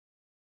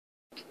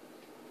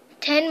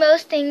10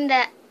 most things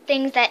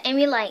that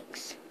Amy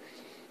likes.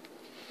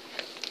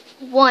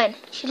 1.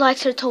 She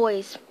likes her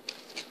toys.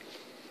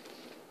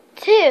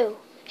 2.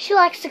 She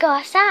likes to go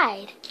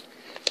outside.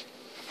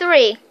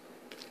 3.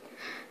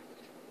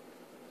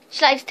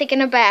 She likes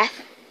taking a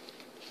bath.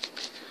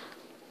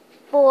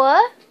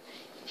 4.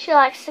 She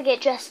likes to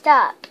get dressed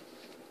up.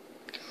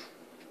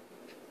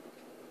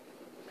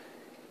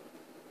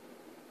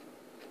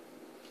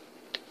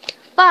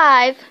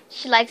 5.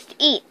 She likes to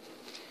eat.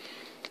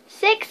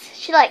 6.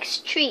 She likes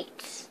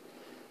treats.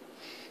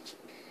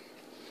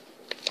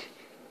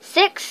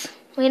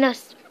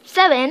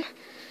 7.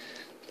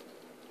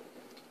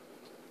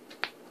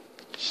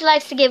 She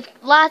likes to give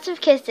lots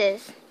of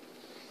kisses.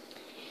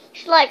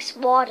 She likes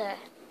water.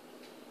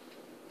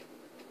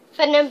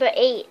 For number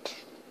 8.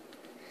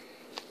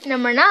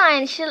 Number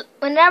 9,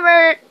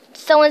 whenever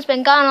someone's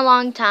been gone a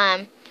long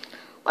time,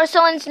 or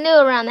someone's new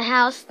around the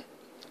house,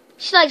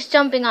 she likes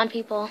jumping on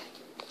people.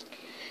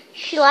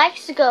 She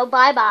likes to go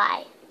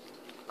bye-bye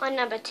on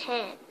number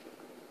 10.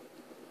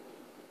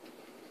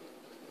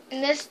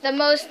 And this is the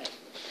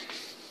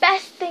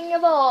best thing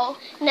of all.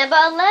 Number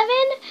 11.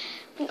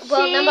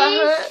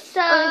 Number so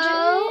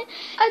 100.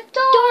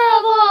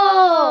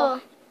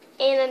 adorable.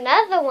 And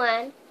another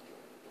one.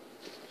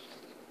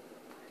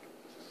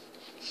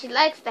 She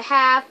likes to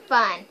have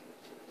fun.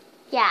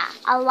 Yeah,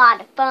 a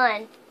lot of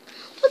fun.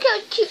 Look how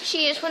cute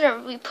she is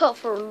whenever we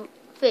puff her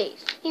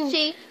face.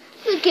 See?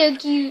 Look how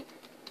cute.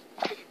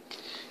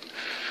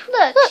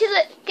 Look. She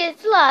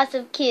gets lots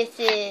of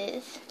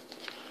kisses.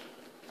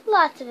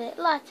 Lots of it.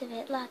 Loves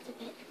it.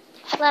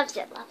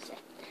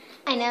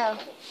 I know.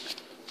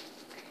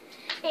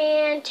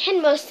 And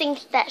 10 most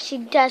things that she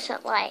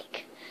doesn't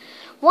like.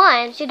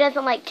 1, she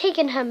doesn't like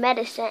taking her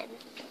medicine.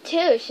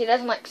 2, she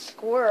doesn't like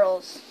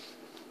squirrels.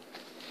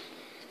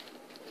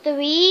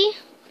 3,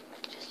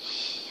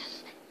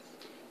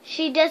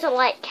 she doesn't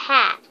like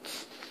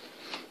cats.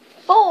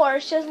 4,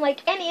 she doesn't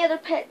like any other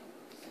pet.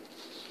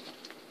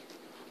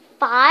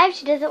 5,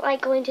 she doesn't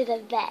like going to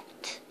the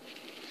vet.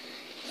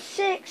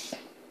 6,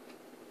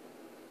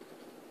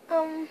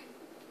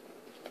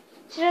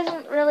 she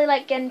doesn't really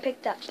like getting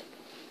picked up.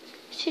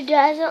 She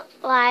doesn't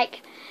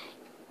like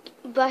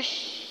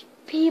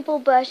people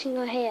brushing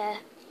her hair.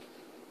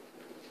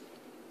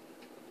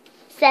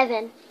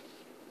 7.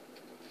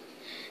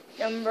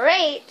 Number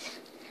 8.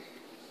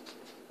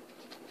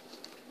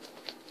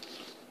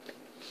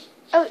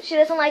 Oh, she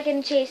doesn't like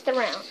getting chased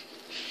around.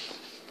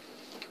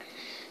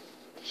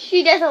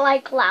 She doesn't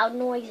like loud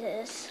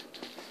noises.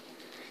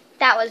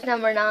 That was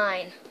number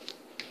 9.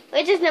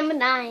 Which is number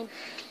 9?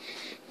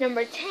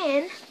 Number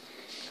 10.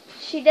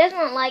 She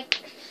doesn't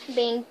like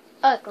being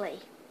ugly.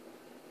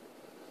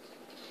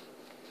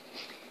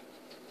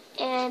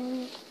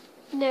 And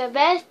the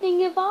best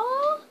thing of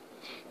all,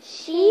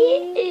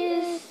 she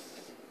is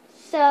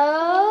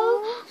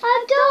so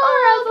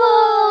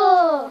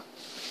adorable.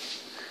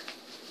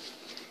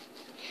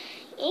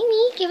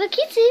 Amy, give her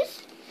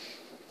kisses.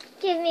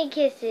 Give me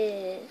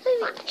kisses.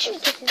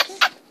 Kisses.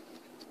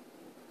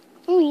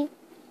 Amy.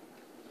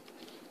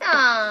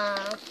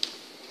 Aww.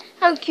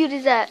 How cute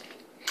is that?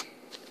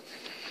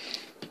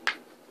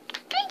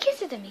 Give me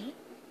kisses to me.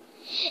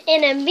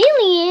 And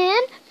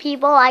 1,000,000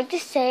 people like to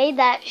say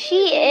that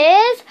she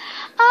is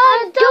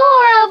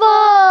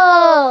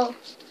adorable.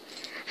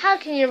 How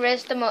can you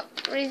resist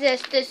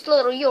this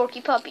little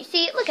Yorkie puppy?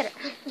 See, look at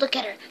her. Look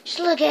at her. Just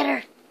look at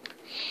her.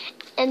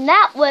 And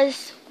that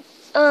was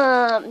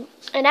an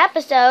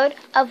episode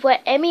of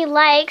what Emmy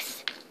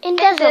likes and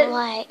doesn't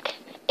like,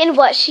 and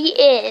what she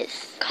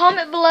is.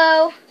 Comment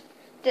below,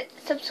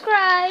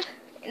 subscribe,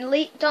 and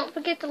don't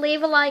forget to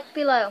leave a like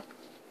below.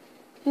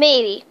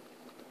 Maybe.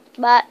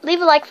 But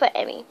leave a like for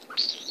Emmy.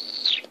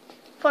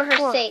 For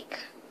her sake.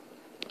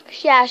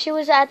 Yeah, she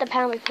was at the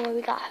pound before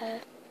we got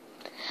her.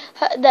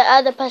 The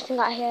other person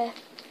got here.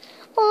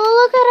 Oh,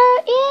 look at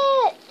her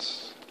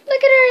itch.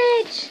 Look at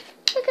her itch.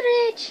 Look at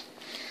her itch.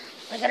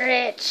 Look at her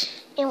itch.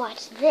 And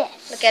watch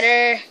this. Look at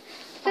her.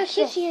 How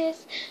cute she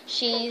is.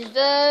 She's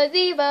the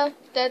diva.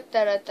 Da,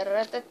 da, da, da,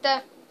 da, da,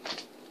 da.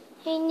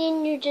 And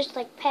then you just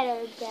like pet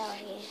her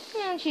belly.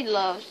 And she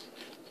loves.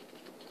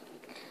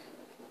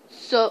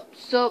 So,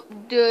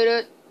 do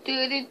do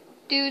do do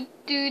do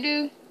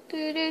do do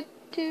do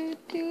do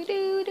do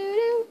do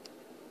do.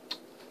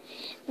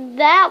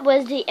 That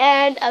was the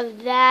end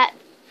of that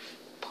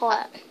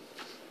part.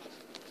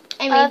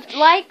 Amy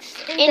likes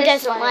and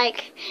doesn't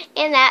like.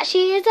 And that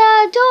she is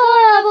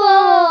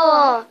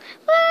adorable.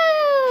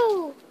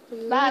 Woo!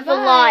 Leave a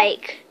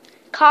like.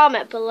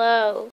 Comment below.